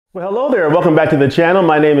Well, hello there. Welcome back to the channel.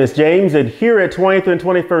 My name is James, and here at 20th and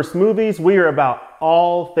 21st Movies, we are about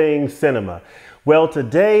all things cinema. Well,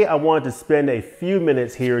 today I wanted to spend a few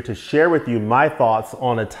minutes here to share with you my thoughts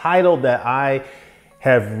on a title that I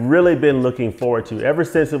have really been looking forward to ever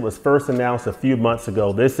since it was first announced a few months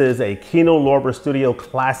ago. This is a Kino Lorber Studio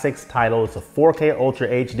Classics title. It's a 4K Ultra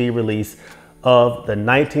HD release of the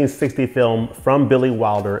 1960 film from Billy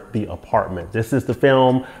Wilder, The Apartment. This is the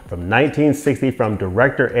film from 1960 from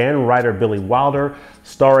director and writer Billy Wilder,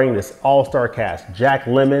 starring this all-star cast, Jack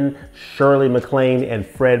Lemmon, Shirley MacLaine, and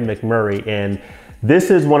Fred MacMurray. And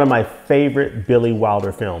this is one of my favorite Billy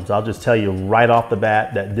Wilder films. I'll just tell you right off the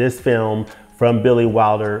bat that this film from Billy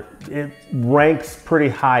Wilder, it ranks pretty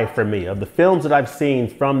high for me. Of the films that I've seen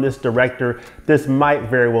from this director, this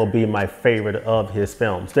might very well be my favorite of his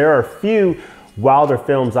films. There are a few Wilder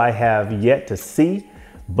films I have yet to see,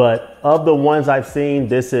 but of the ones I've seen,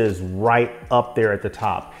 this is right up there at the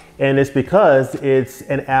top. And it's because it's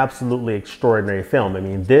an absolutely extraordinary film. I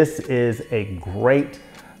mean, this is a great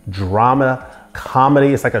drama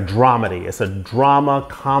comedy. It's like a dramedy. It's a drama,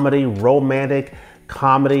 comedy, romantic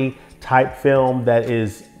comedy type film that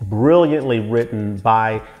is brilliantly written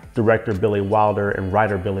by director Billy Wilder and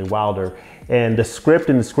writer Billy Wilder. And the script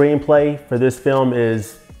and the screenplay for this film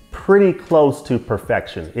is pretty close to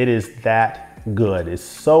perfection. It is that good. It's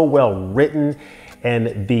so well written,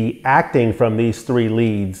 and the acting from these three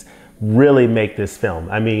leads really make this film.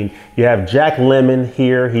 I mean, you have Jack Lemmon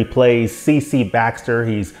here. He plays C.C. Baxter.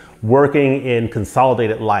 He's working in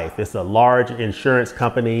Consolidated Life. It's a large insurance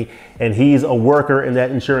company, and he's a worker in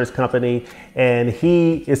that insurance company, and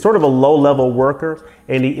he is sort of a low-level worker,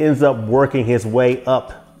 and he ends up working his way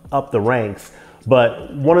up the ranks.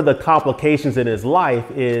 But one of the complications in his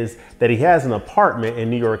life is that he has an apartment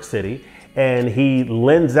in New York City, and he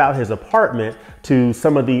lends out his apartment to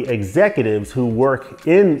some of the executives who work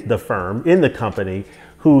in the firm, in the company,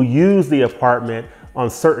 who use the apartment on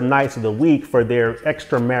certain nights of the week for their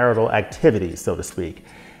extramarital activities, so to speak.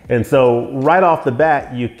 And so right off the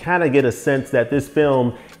bat, you kind of get a sense that this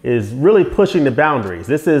film is really pushing the boundaries.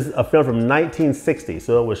 This is a film from 1960,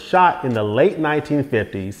 so it was shot in the late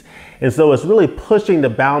 1950s. And so it's really pushing the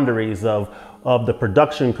boundaries of the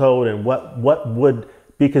production code and what would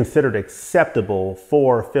be considered acceptable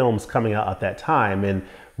for films coming out at that time, and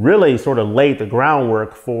really sort of laid the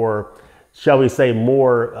groundwork for, shall we say,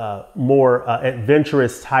 more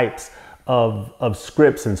adventurous types of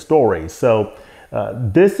scripts and stories. So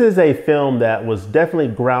this is a film that was definitely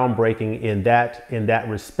groundbreaking in that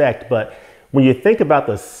respect. But when you think about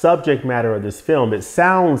the subject matter of this film, it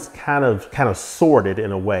sounds kind of sordid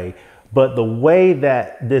in a way. But the way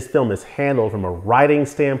that this film is handled from a writing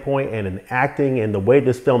standpoint and an acting, and the way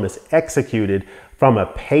this film is executed from a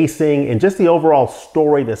pacing and just the overall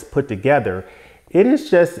story that's put together, it is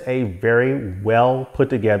just a very well put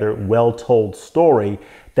together, well told story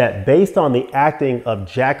that, based on the acting of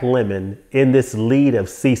Jack Lemmon in this lead of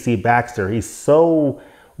C.C. Baxter, he's so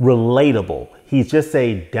relatable. He's just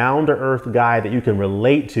a down to earth guy that you can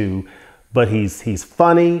relate to, but he's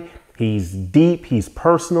funny, he's deep, he's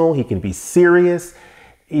personal, he can be serious.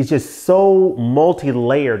 He's just so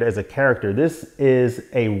multi-layered as a character. This is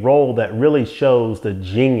a role that really shows the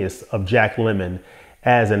genius of Jack Lemmon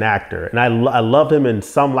as an actor. And I loved him in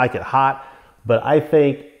Some Like It Hot, but I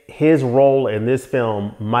think his role in this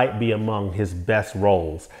film might be among his best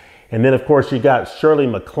roles. And then of course you got Shirley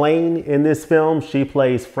MacLaine in this film. She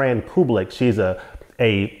plays Fran Kubelik. She's a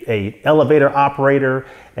elevator operator,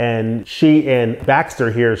 and she and Baxter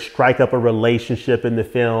here strike up a relationship in the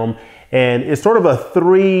film. And it's sort of a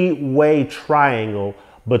three-way triangle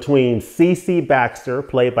between C.C. Baxter,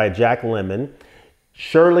 played by Jack Lemmon,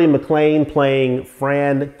 Shirley MacLaine playing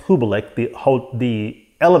Fran Kubelik, the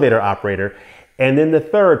elevator operator, and then the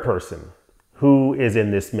third person who is in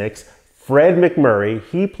this mix, Fred MacMurray.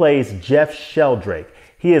 He plays Jeff Sheldrake.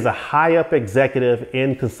 He is a high-up executive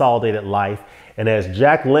in Consolidated Life, and as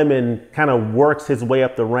Jack Lemmon kind of works his way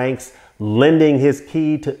up the ranks, lending his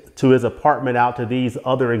key to his apartment out to these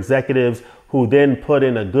other executives, who then put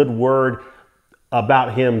in a good word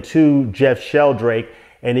about him to Jeff Sheldrake,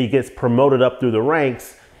 and he gets promoted up through the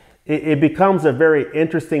ranks, it becomes a very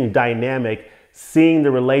interesting dynamic, seeing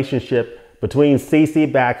the relationship between C.C.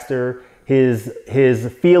 Baxter, his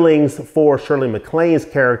feelings for Shirley MacLaine's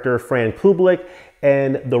character, Fran Kubelik,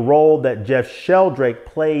 and the role that Jeff Sheldrake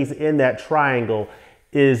plays in that triangle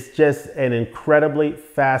is just an incredibly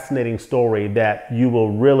fascinating story that you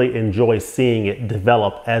will really enjoy seeing it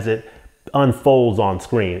develop as it unfolds on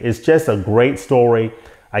screen. It's just a great story.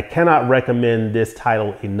 I cannot recommend this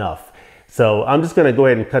title enough. So I'm just going to go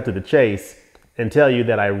ahead and cut to the chase and tell you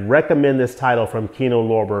that I recommend this title from Kino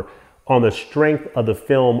Lorber on the strength of the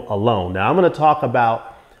film alone. Now I'm going to talk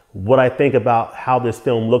about what I think about how this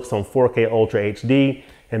film looks on 4K Ultra HD.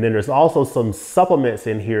 And then there's also some supplements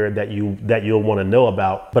in here that you'll want to know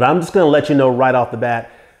about. But I'm just going to let you know right off the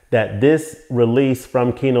bat that this release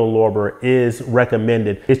from Kino Lorber is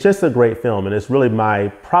recommended. It's just a great film, and it's really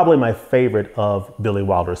probably my favorite of Billy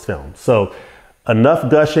Wilder's films. So enough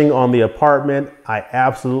gushing on The Apartment. I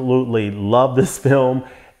absolutely love this film,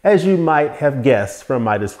 as you might have guessed from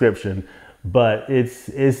my description. But it's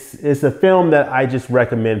a film that I just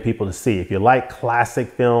recommend people to see. If you like classic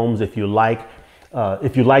films, if you like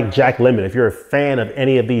Jack Lemmon, if you're a fan of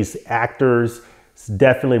any of these actors, it's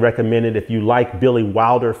definitely recommended. If you like Billy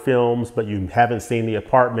Wilder films, but you haven't seen The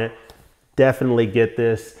Apartment, definitely get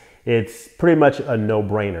this. It's pretty much a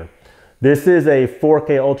no-brainer. This is a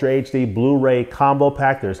 4K Ultra HD Blu-ray combo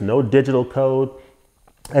pack. There's no digital code.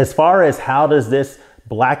 As far as how does this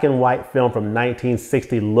black and white film from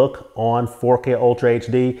 1960 look on 4K Ultra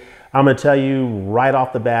HD, I'm gonna tell you right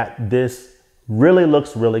off the bat, this really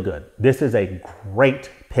looks really good. This is a great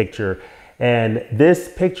picture. And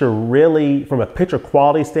this picture really, from a picture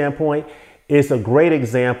quality standpoint, is a great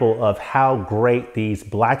example of how great these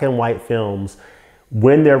black and white films,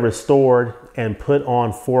 when they're restored and put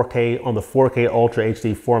on 4K, on the 4K Ultra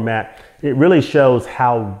HD format, it really shows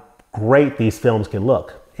how great these films can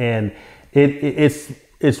look. And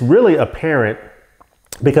it's really apparent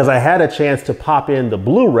because I had a chance to pop in the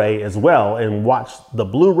Blu-ray as well and watch the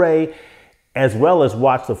Blu-ray as well as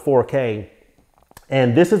watch the 4K.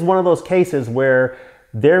 And this is one of those cases where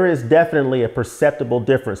there is definitely a perceptible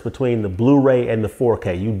difference between the Blu-ray and the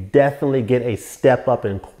 4K. You definitely get a step up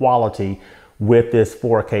in quality with this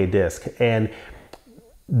 4K disc. And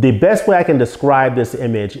the best way I can describe this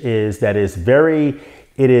image is that it is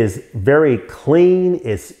very clean.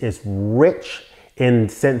 It's rich in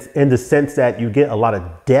the sense that you get a lot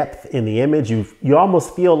of depth in the image. You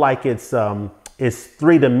almost feel like it's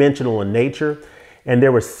three-dimensional in nature. And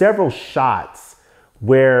there were several shots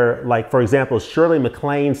where, like, for example, Shirley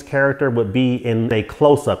MacLaine's character would be in a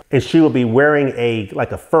close-up and she would be wearing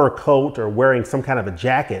like a fur coat or wearing some kind of a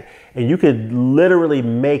jacket. And you could literally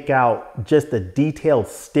make out just the detailed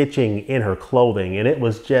stitching in her clothing. And it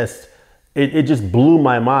was just, it just blew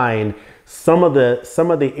my mind. Some of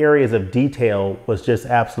the areas of detail was just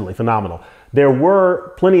absolutely phenomenal. There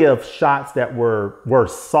were plenty of shots that were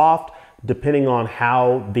soft, depending on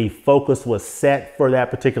how the focus was set for that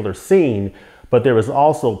particular scene. But there was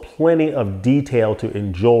also plenty of detail to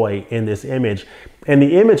enjoy in this image. And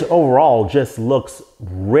the image overall just looks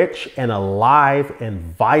rich and alive and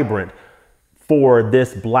vibrant for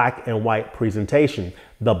this black and white presentation.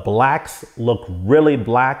 The blacks look really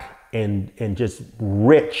black and just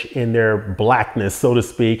rich in their blackness, so to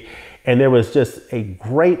speak. And there was just a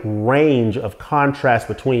great range of contrast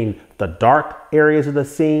between the dark areas of the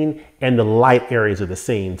scene and the light areas of the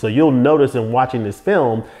scene. So you'll notice in watching this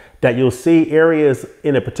film that you'll see areas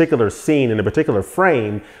in a particular scene, in a particular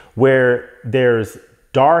frame, where there's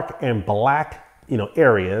dark and black,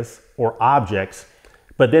 areas or objects,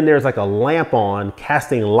 but then there's like a lamp on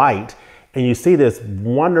casting light, and you see this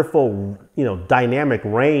wonderful, dynamic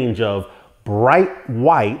range of bright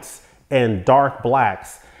whites and dark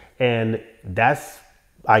blacks. And that's,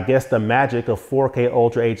 I guess, the magic of 4K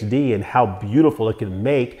Ultra HD and how beautiful it can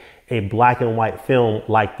make a black and white film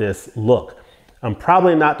like this look. I'm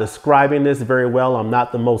probably not describing this very well. I'm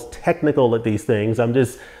not the most technical at these things. I'm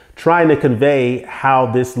just trying to convey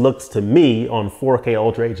how this looks to me on 4K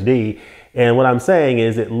Ultra HD. And what I'm saying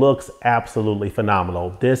is it looks absolutely phenomenal.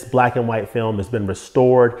 This black and white film has been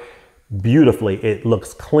restored beautifully. It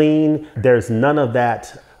looks clean. There's none of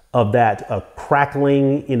that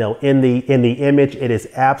crackling, in the image. It is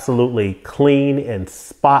absolutely clean and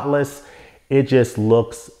spotless. It just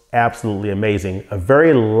looks absolutely amazing. A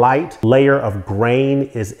very light layer of grain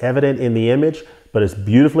is evident in the image, but it's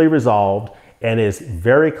beautifully resolved and is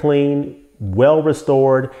very clean, well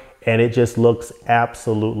restored, and it just looks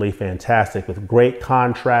absolutely fantastic with great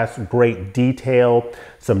contrast, great detail,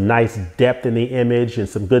 some nice depth in the image, and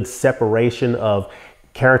some good separation of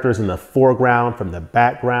characters in the foreground from the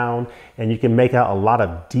background. And you can make out a lot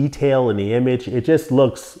of detail in the image. It just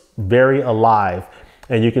looks very alive.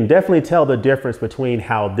 And you can definitely tell the difference between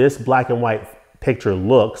how this black and white picture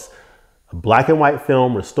looks, a black and white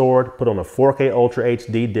film restored, put on a 4K Ultra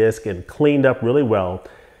HD disc and cleaned up really well,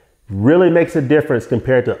 really makes a difference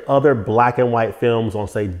compared to other black and white films on,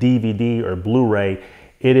 say, DVD or Blu-ray.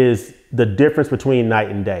 It is the difference between night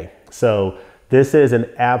and day. So this is an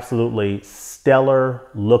absolutely stellar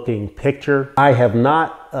looking picture. I have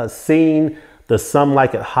not seen the Some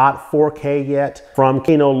Like It Hot 4K yet from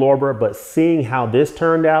Kino Lorber, but seeing how this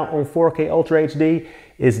turned out on 4K Ultra HD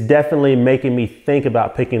is definitely making me think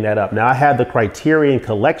about picking that up. Now, I have the Criterion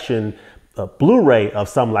Collection Blu-ray of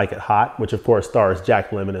Some Like It Hot, which of course stars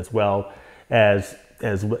Jack Lemmon as well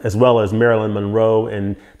as Marilyn Monroe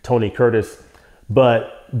and Tony Curtis.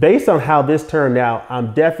 But based on how this turned out,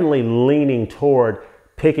 I'm definitely leaning toward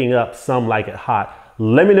picking up Some Like It Hot.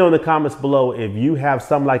 Let me know in the comments below if you have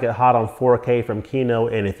Some Like It Hot on 4K from Kino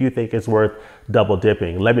and if you think it's worth double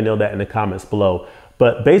dipping. Let me know that in the comments below.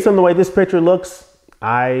 But based on the way this picture looks,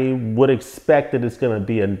 I would expect that it's going to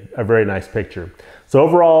be a very nice picture. So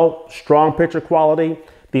overall, strong picture quality.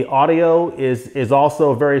 The audio is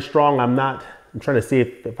also very strong. I'm trying to see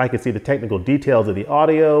if I can see the technical details of the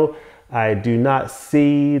audio. I do not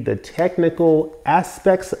see the technical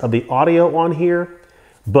aspects of the audio on here,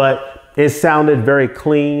 but it sounded very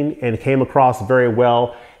clean and came across very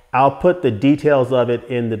well. I'll put the details of it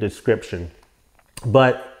in the description,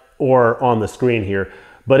 or on the screen here,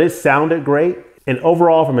 but it sounded great. And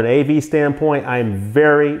overall, from an AV standpoint, I'm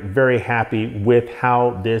very, very happy with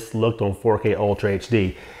how this looked on 4K Ultra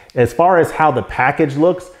HD. As far as how the package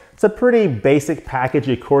looks, it's a pretty basic package.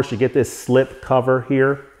 Of course, you get this slip cover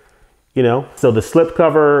here, so the slip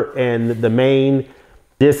cover and the main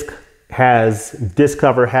disc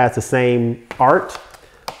cover has the same art.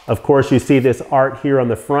 Of course, you see this art here on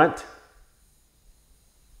the front.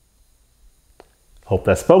 Hope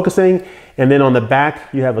that's focusing. And then on the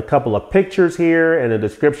back, you have a couple of pictures here and a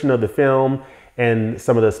description of the film and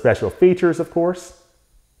some of the special features, of course.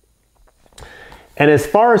 And as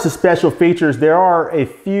far as the special features, there are a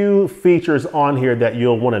few features on here that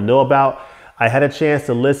you'll want to know about. I had a chance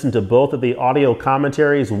to listen to both of the audio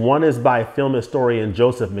commentaries. One is by film historian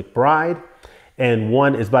Joseph McBride, and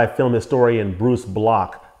one is by film historian Bruce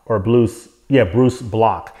Block.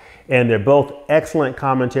 And they're both excellent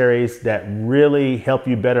commentaries that really help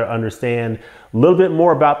you better understand a little bit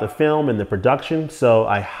more about the film and the production. So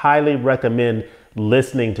I highly recommend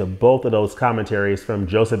listening to both of those commentaries from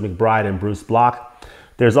Joseph McBride and Bruce Block.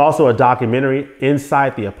 There's also a documentary,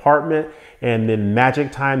 Inside the Apartment, and then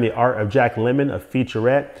Magic Time, The Art of Jack Lemmon, a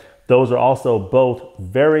featurette. Those are also both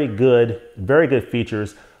very good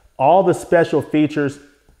features. All the special features,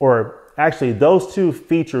 or actually those two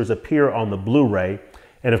features, appear on the Blu-ray.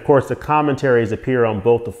 And of course, the commentaries appear on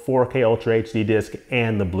both the 4K Ultra HD disc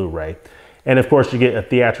and the Blu-ray. And of course, you get a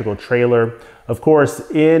theatrical trailer. Of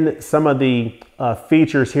course, in some of the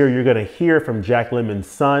features here, you're going to hear from Jack Lemmon's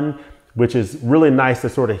son, which is really nice to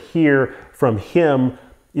sort of hear from him,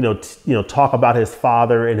 talk about his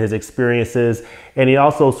father and his experiences. And he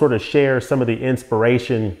also sort of shares some of the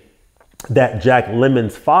inspiration that Jack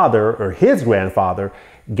Lemmon's father, or his grandfather,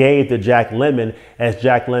 gave to Jack Lemmon as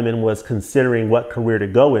Jack Lemmon was considering what career to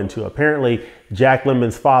go into. Apparently, Jack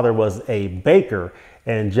Lemmon's father was a baker,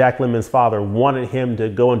 and Jack Lemmon's father wanted him to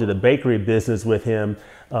go into the bakery business with him.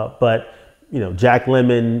 But Jack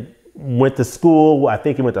Lemmon went to school. I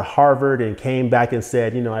think he went to Harvard and came back and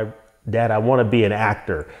said, Dad, I want to be an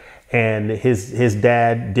actor. And his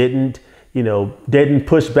dad didn't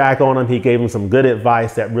push back on him. He gave him some good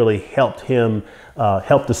advice that really helped him,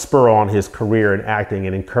 helped to spur on his career in acting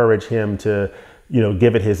and encourage him to,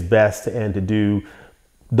 give it his best and to do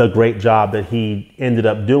the great job that he ended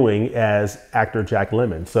up doing as actor Jack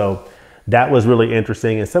Lemmon. So that was really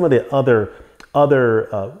interesting. And some of the other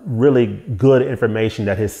really good information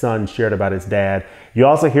that his son shared about his dad. You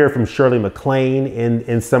also hear from Shirley MacLaine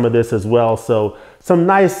in some of this as well. So some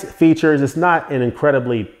nice features. It's not an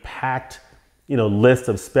incredibly packed, list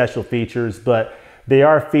of special features, but they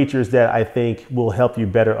are features that I think will help you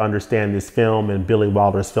better understand this film and Billy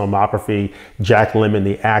Wilder's filmography, Jack Lemmon,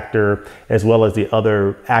 the actor, as well as the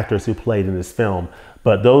other actors who played in this film.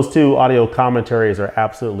 But those two audio commentaries are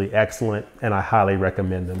absolutely excellent, and I highly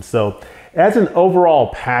recommend them. So as an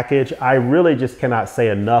overall package, I really just cannot say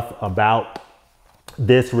enough about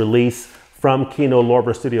this release from Kino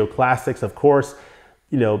Lorber Studio Classics. Of course,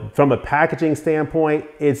 from a packaging standpoint,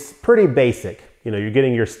 it's pretty basic. You're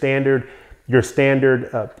getting your standard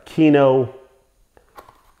Kino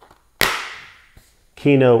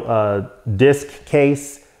disc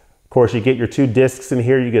case. Of course, you get your two discs in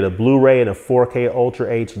here. You get a Blu-ray and a 4K Ultra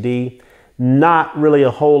HD. Not really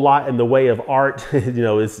a whole lot in the way of art.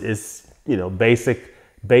 It's basic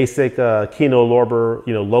Kino Lorber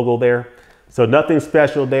logo there. So nothing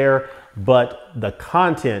special there, but the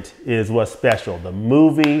content is what's special. The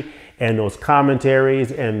movie and those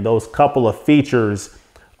commentaries and those couple of features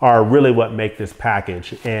are really what make this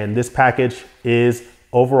package. And this package is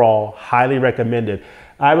overall highly recommended.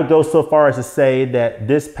 I would go so far as to say that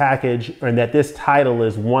this package, and that this title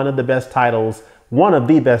is one of the best titles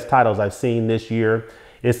I've seen this year.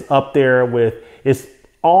 It's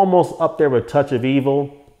almost up there with Touch of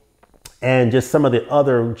Evil and just some of the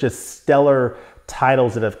other just stellar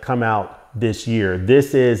titles that have come out this year.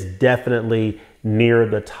 This is definitely near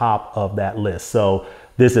the top of that list. So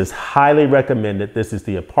this is highly recommended. This is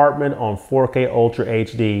The Apartment on 4K Ultra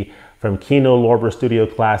HD from Kino Lorber Studio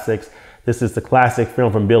Classics. This is the classic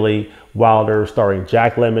film from Billy Wilder, starring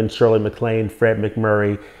Jack Lemmon, Shirley MacLaine, Fred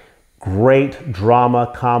MacMurray. Great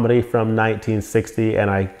drama comedy from 1960,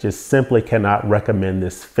 and I just simply cannot recommend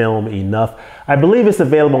this film enough. I believe it's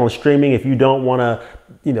available on streaming. If you don't want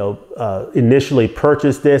to, initially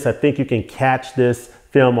purchase this, I think you can catch this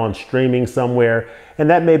film on streaming somewhere, and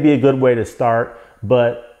that may be a good way to start.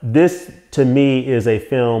 But this, to me, is a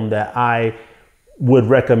film that I would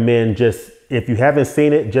recommend, just if you haven't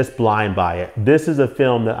seen it, just blind buy it. This is a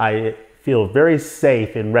film that I feel very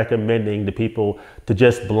safe in recommending to people to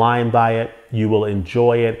just blind buy it. You will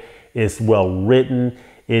enjoy it. It's well written.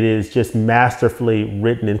 It is just masterfully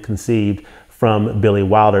written and conceived from Billy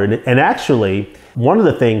Wilder. And actually, one of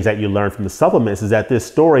the things that you learn from the supplements is that this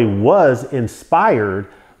story was inspired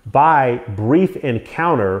by Brief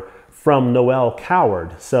Encounter from Noel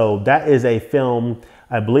Coward. So that is a film,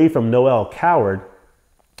 I believe, from Noel Coward.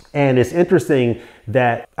 And it's interesting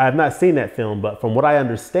that I've not seen that film, but from what I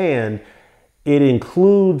understand, it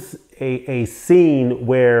includes a scene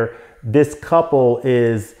where this couple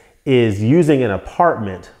is using an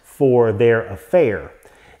apartment for their affair.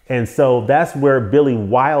 And so that's where Billy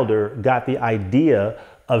Wilder got the idea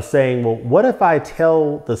of saying, well, what if I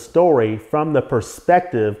tell the story from the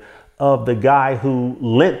perspective of the guy who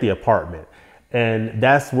lent the apartment? And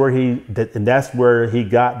that's where he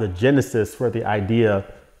got the genesis for the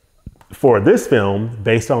idea for this film,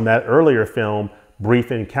 based on that earlier film,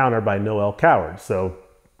 Brief Encounter by Noel Coward. So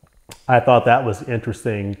I thought that was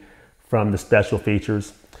interesting from the special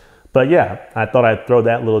features. But yeah, I thought I'd throw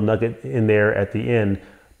that little nugget in there at the end.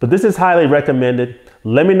 But this is highly recommended.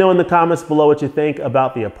 Let me know in the comments below what you think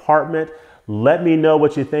about The Apartment. Let me know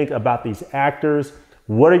what you think about these actors.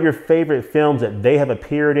 What are your favorite films that they have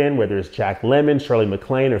appeared in, whether it's Jack Lemmon, Shirley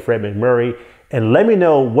MacLaine, or Fred MacMurray? And let me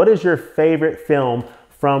know, what is your favorite film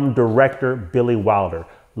from director Billy Wilder?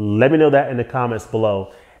 Let me know that in the comments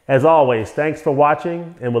below. As always, thanks for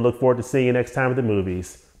watching, and we'll look forward to seeing you next time at the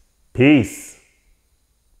movies. Peace.